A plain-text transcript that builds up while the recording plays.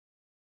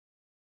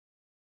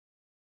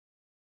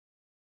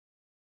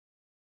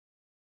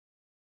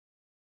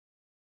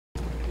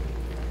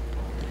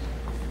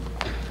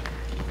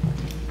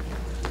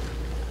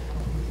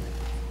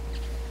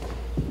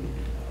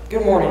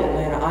Good morning,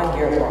 Atlanta. I'm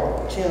Garrett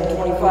Barr, Channel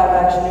 25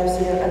 Action News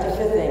here at the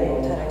 5th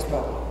Annual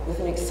TEDxBeltline with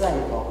an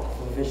exciting call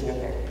for the vision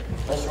impaired.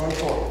 Let's join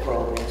Tori for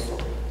opening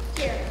story.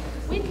 Here,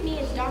 with me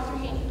is Dr.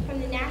 Haney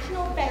from the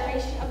National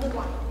Federation of the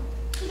Blind.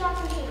 So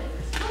Dr. Haney,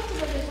 most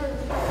of us have heard of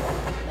the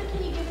Braille, but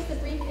can you give us a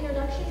brief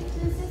introduction to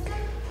the system?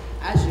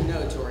 As you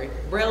know, Tori,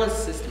 Braille is a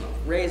system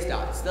of raised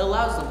dots that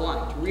allows the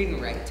blind to read and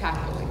write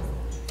tactily.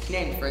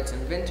 Named for its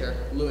inventor,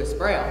 Louis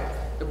Braille,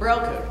 the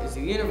Braille code is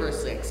a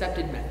universally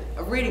accepted method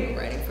of reading and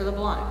writing for the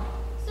blind.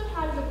 So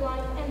how do the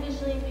blind and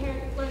visually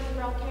impaired learn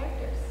Braille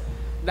characters?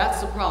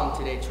 That's the problem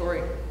today,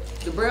 Tori.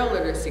 The Braille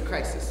literacy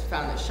crisis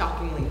found that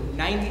shockingly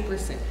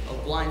 90%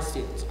 of blind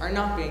students are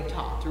not being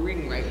taught to read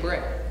and write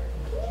Braille.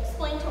 Can you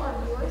explain to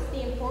our viewers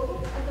the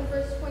importance of the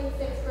first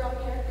 26 Braille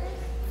characters?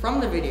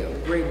 From the video,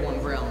 Grade 1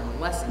 Braille in 1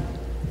 Lesson,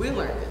 we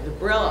learned that the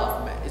Braille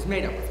alphabet is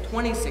made up of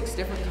 26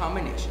 different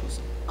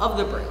combinations of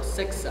the Braille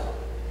 6 cell.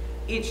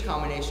 Each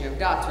combination of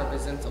dots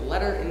represents a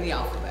letter in the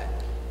alphabet.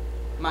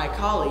 My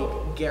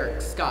colleague,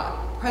 Garrett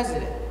Scott,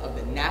 president of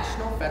the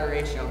National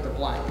Federation of the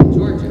Blind in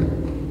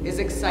Georgia, is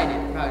excited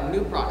about a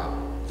new product,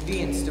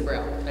 the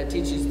Instabraille, that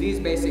teaches these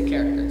basic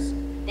characters.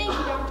 Thank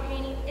you, Dr.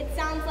 Haney. It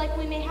sounds like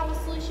we may have a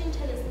solution to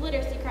this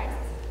literacy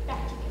crisis.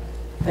 Back to you.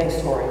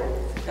 Thanks, Tori.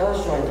 Now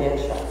let's join Dan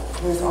Schott,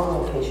 who is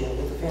on location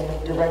with a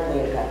family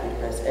directly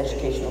impacted by this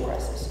educational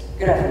crisis.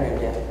 Good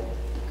afternoon, Dan.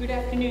 Good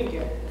afternoon,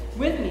 Garrett.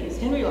 With me is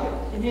Henry Lott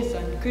and his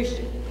son,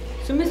 Christian.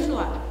 So, Mr.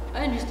 Lott,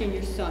 I understand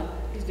your son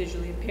is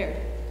visually impaired.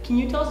 Can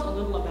you tell us a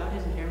little about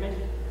his impairment?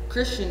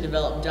 Christian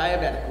developed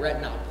diabetic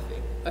retinopathy,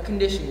 a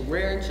condition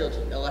rare in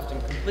children that left him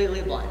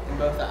completely blind in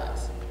both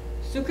eyes.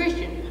 So,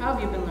 Christian, how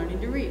have you been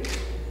learning to read?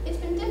 It's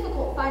been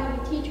difficult finding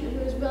a teacher who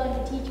is willing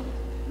to teach me.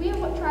 We have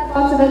tried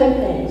lots of other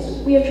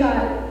things. We have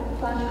tried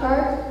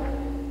flashcards,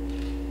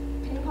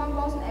 ping pong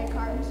balls and egg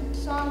cards,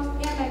 songs,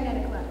 and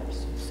magnetic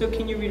letters. So,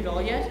 can you read it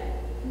all yet?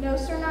 No,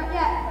 sir, not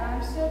yet, but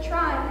I'm still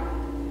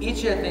trying.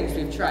 Each of the things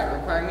we've tried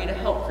require me to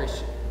help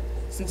Christian.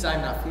 Since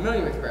I'm not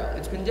familiar with Braille,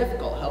 it's been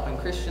difficult helping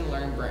Christian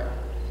learn Braille.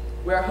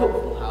 We are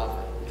hopeful,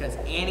 however, because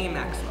Annie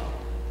Maxwell,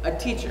 a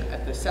teacher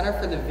at the Center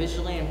for the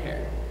Visually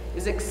Impaired,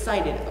 is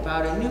excited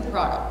about a new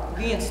product,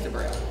 the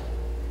Instabraille.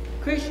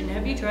 Christian,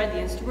 have you tried the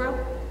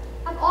Instabraille?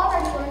 I've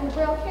already learned the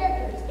Braille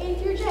characters, A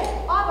through J,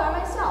 all by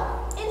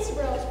myself.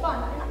 Instabraille is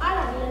fun, and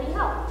I don't need any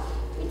help.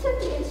 We took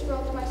the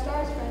Instabraille to my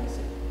STARS friends,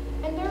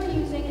 and they're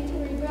using it to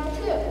read Braille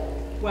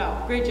too.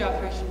 Wow, great job,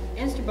 Christian.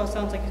 Instabraille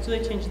sounds like it's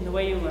really changing the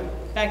way you learn.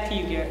 Back to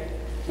you, Garrett.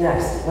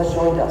 Next, let's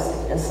join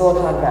Dusty in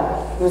Silicon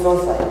Valley, who is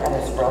on site at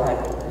Instabraille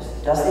headquarters.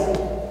 Dusty?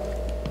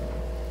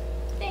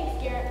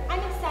 Thanks, Garrett. I'm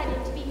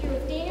excited to be here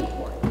with Daniel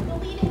Ford, the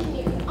lead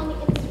engineer on the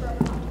Instabraille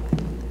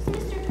project. So,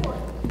 Mr. Ford,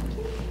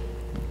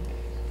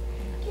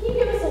 can you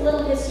give us a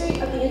little history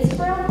of the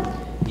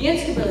Instabraille? The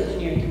Instabraille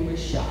engineering team was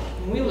shocked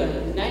when we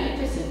learned that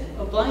 90%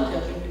 of blind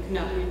children could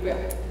not read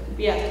Braille.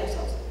 We asked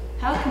ourselves,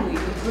 how can we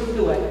improve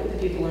the way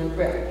that people learn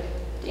Braille?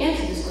 To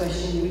answer this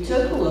question, we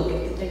took a look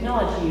at the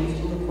technology used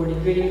in recording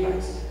greeting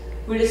cards.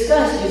 We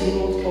discussed using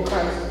multiple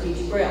cards to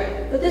teach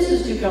Braille, but this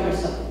was too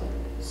cumbersome.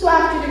 So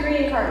after the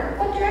greeting card,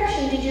 what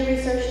direction did your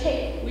research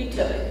take? We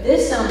took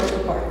this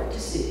soundbook apart to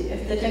see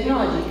if the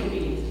technology could be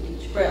used to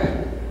teach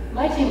Braille.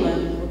 My team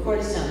learned the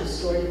recorded sound is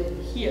stored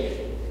here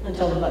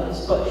until the button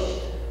is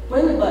pushed.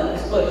 When the button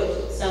is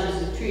pushed, the sound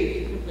is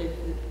retrieved and played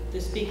to the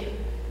speaker.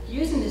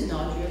 Using this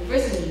knowledge, we have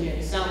first engineered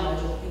a sound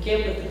module and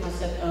came up with the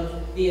concept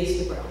of the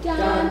Instabraille.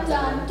 Dun,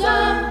 dun,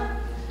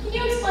 dun! Can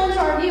you explain to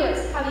our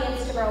viewers how the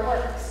Instabraille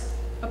works?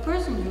 A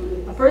person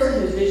who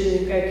is visually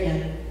impaired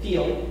can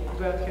feel a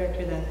Braille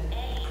character, then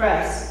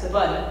press the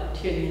button to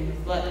hear the name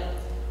of the letter.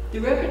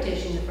 Through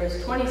repetition, the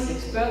first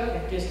 26 Braille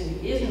characters can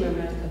be easily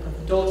memorized by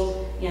both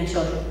adults and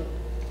children.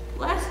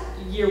 Last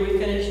year, we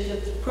finished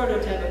the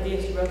prototype of the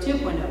Instabraille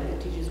 2.0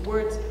 that teaches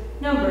words,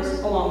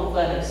 numbers, along with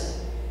letters.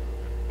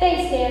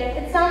 Thanks,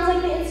 Dan. It sounds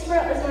like the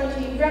Instabraille is going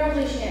to be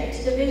revolutionary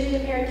to the vision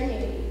impaired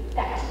community.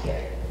 Back to you.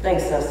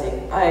 Thanks, Dusty.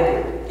 I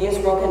agree. The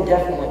Instabraille can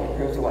definitely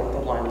improve the way the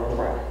blind learn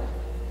Braille.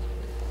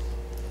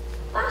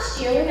 Last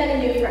year, we met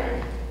a new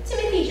friend,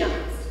 Timothy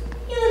Jones.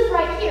 He lives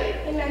right here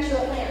in Metro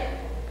Atlanta.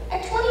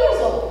 At 20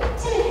 years old,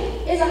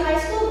 Timothy is a high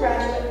school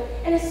graduate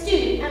and a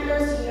student at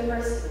Mercer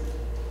University.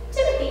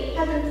 Timothy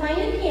has been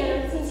playing the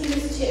piano since he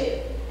was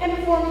 2 and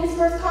performed his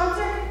first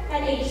concert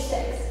at age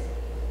 6.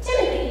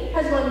 Timothy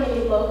has won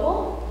many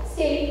local,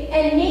 state,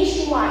 and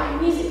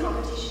nationwide music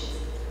competitions,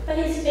 but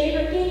his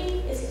favorite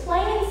gig is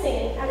playing and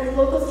singing at his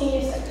local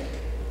senior center.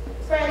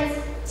 Friends,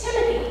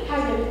 Timothy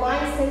has been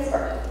blind since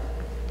birth.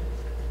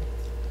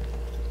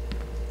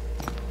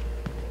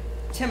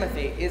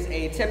 Timothy is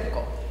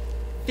atypical.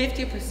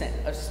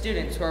 50% of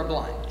students who are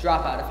blind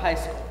drop out of high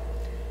school.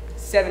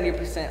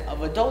 70%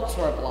 of adults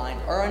who are blind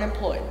are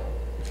unemployed.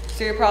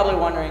 So you're probably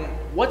wondering,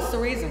 what's the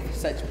reason for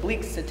such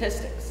bleak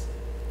statistics?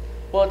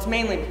 Well, it's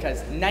mainly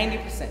because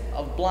 90%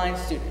 of blind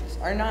students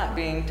are not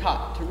being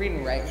taught to read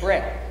and write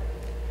Braille.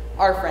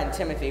 Our friend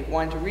Timothy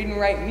wanted to read and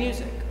write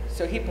music,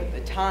 so he put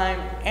the time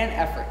and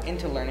effort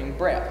into learning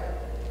Braille.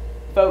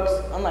 Folks,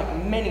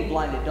 unlike many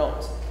blind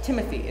adults,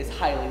 Timothy is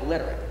highly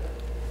literate.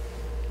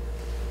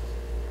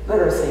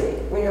 Literacy,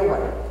 reading and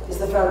writing, is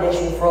the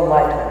foundation for a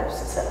lifetime of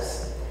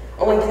success.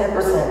 Only 10%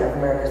 of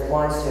America's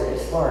blind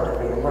students learn to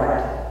read and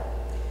write.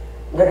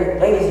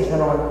 Ladies and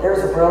gentlemen, there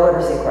is a Braille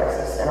literacy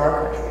crisis in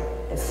our country,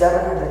 and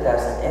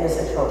 700,000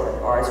 innocent children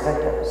are its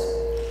victims.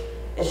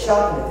 It's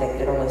shocking to think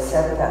that only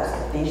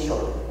 7,000 of these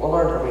children will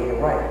learn to read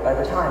and write by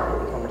the time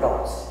they become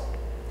adults.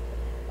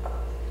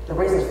 The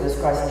reasons for this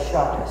crisis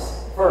shocked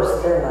us.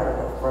 First, there are not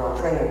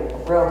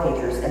enough Braille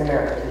teachers in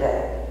America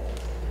today.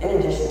 In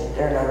addition,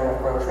 there are not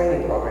enough Braille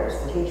training programs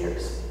for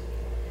teachers.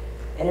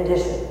 In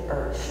addition,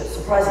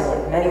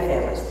 surprisingly, many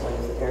families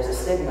believe that there's a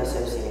stigma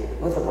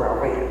associated with the Braille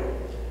reader.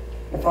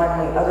 And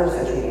finally, others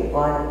are treating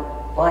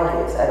blind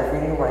kids out of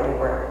reading and writing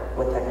Braille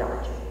with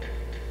technology.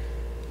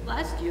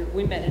 Last year,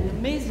 we met an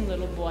amazing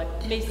little boy,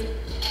 Mason.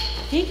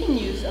 He can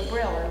use a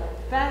Brailler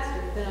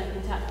faster than I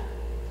can type.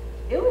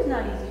 It was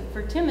not easy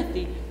for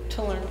Timothy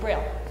to learn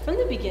Braille. From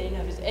the beginning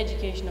of his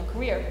educational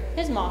career,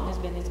 his mom has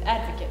been his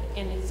advocate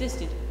and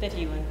insisted that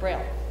he learn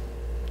Braille.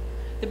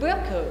 The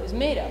Braille code is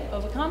made up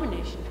of a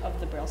combination of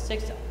the Braille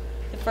sigil.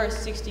 The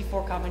first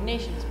 64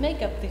 combinations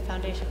make up the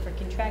foundation for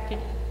contracted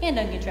and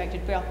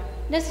uncontracted Braille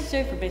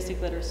necessary for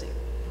basic literacy.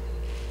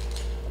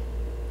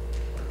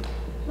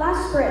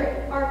 Last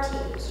spring, our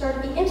team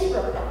started the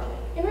Instabraille project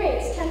and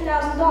raised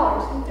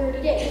 $10,000 in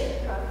 30 days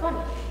for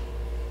crowdfunding.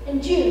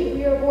 In June,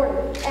 we were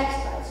awarded with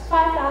XPRIZE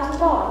 $5,000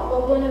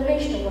 Global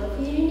Innovation Award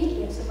for the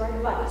uniqueness of our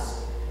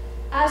device.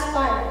 As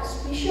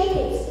finalists, we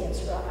showcased the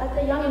Instabraille at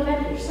the Young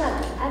Inventors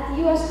Summit at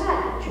the U.S.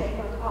 Patent and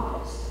Trademark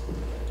Office.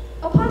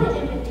 Upon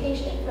an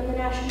invitation from the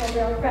National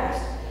Braille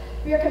Press,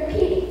 we are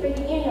competing for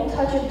the annual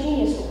Touch of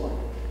Genius Award.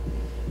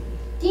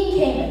 Dean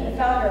Kamen, the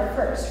founder of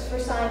FIRST for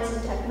Science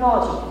and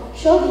Technology,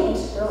 showed the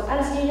Instabraille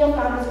at his annual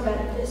Founders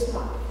event this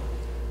month.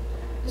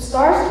 The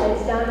STARS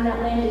kids down in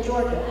Atlanta,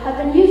 Georgia, have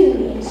been using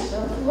the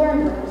Instabraille to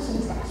learn Braille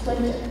since last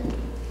winter.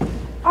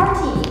 Our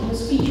team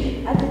was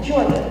featured at the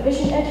Georgia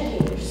Vision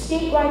Educators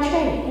statewide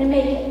training in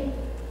Macon.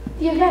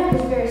 The event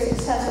was very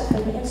successful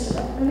for the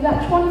Instabraille, and we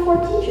got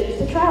 24 teachers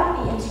to try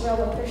out the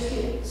Instabraille with their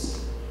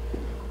students.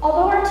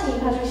 Although our team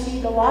has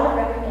received a lot of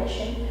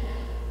recognition,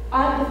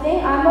 the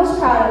thing I'm most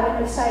proud of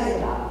and excited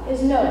about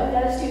is knowing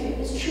that a student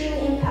is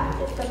truly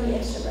impacted from the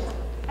Instabraille.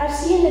 I've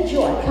seen the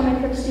joy coming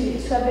from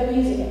students who have been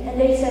using it, and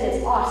they said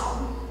it's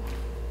awesome.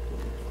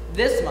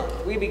 This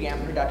month, we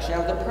began production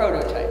of the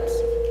prototypes.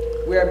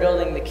 We are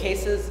building the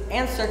cases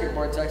and circuit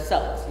boards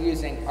ourselves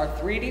using our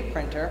 3D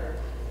printer,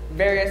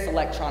 various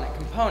electronic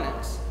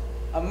components,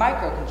 a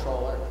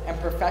microcontroller, and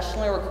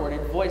professionally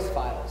recorded voice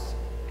files.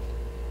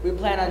 We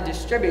plan on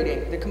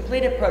distributing the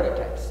completed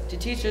prototypes to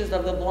teachers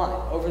of the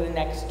blind over the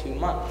next 2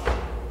 months.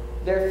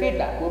 Their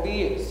feedback will be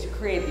used to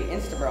create the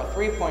Instabraille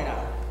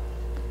 3.0.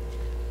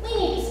 We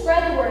need to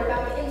spread the word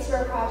about the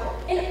Instabraille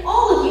project, and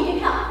all of you can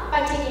help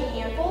by taking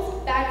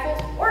handfuls,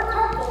 bagfuls, or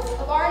cartfuls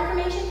of our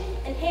information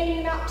and handing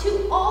them out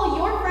to all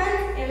your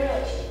friends and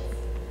relations.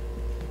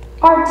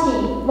 Our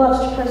team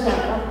loves to present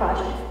our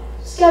project.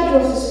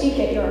 Schedules to speak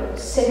at your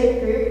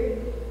civic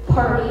group,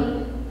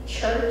 party,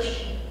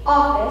 church,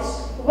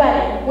 office,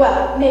 wedding,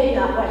 well, maybe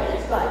not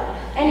weddings, but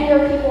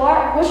anywhere people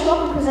are, wish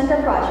welcome to present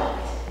our project.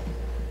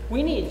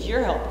 We need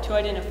your help to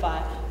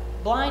identify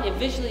blind and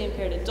visually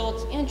impaired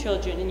adults and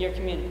children in your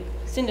community.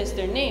 Send us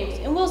their names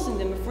and we'll send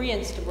them a free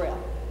Instabraille.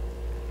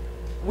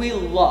 We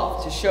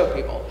love to show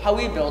people how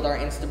we build our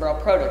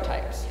Instabraille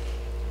prototypes.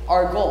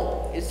 Our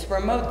goal is to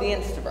promote the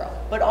Instabraille,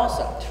 but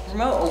also to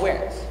promote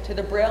awareness to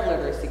the Braille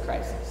literacy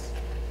crisis.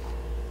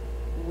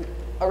 We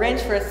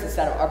arrange for us to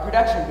set up our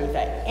production booth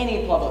at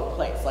any public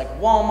place like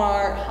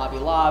Walmart, Hobby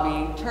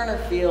Lobby, Turner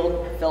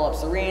Field,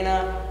 Phillips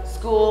Arena,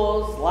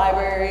 schools,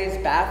 libraries,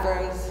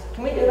 bathrooms.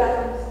 Can we do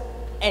bathrooms?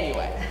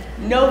 Anyway,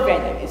 no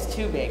venue is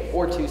too big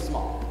or too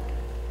small.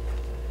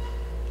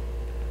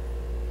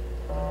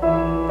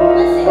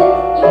 Listen,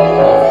 you hear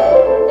the music?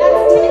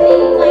 That's Timothy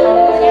playing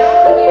the now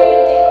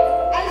Hungarian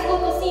dance at his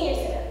local senior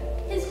center,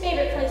 his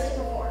favorite place to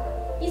perform.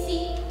 You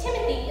see,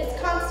 Timothy is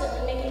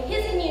constantly making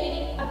his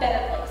community a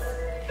better place.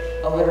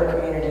 A literate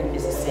community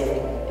is a safe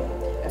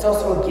community. It's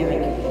also a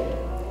giving community.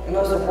 And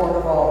most important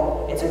of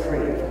all, it's a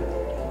creative community.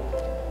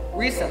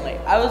 Recently,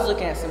 I was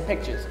looking at some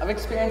pictures of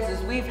experiences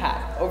we've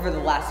had over the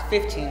last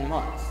 15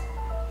 months.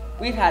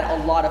 We've had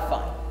a lot of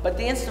fun, but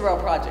the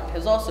Instabraille project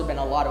has also been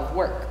a lot of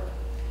work.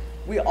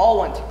 We all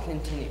want to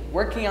continue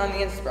working on the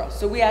Instabraille,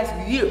 so we ask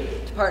you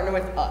to partner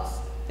with us,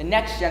 the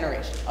next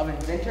generation of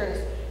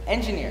inventors,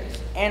 engineers,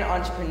 and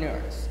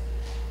entrepreneurs,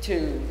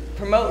 to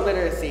promote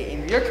literacy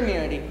in your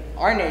community,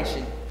 our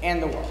nation,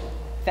 and the world.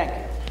 Thank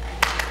you.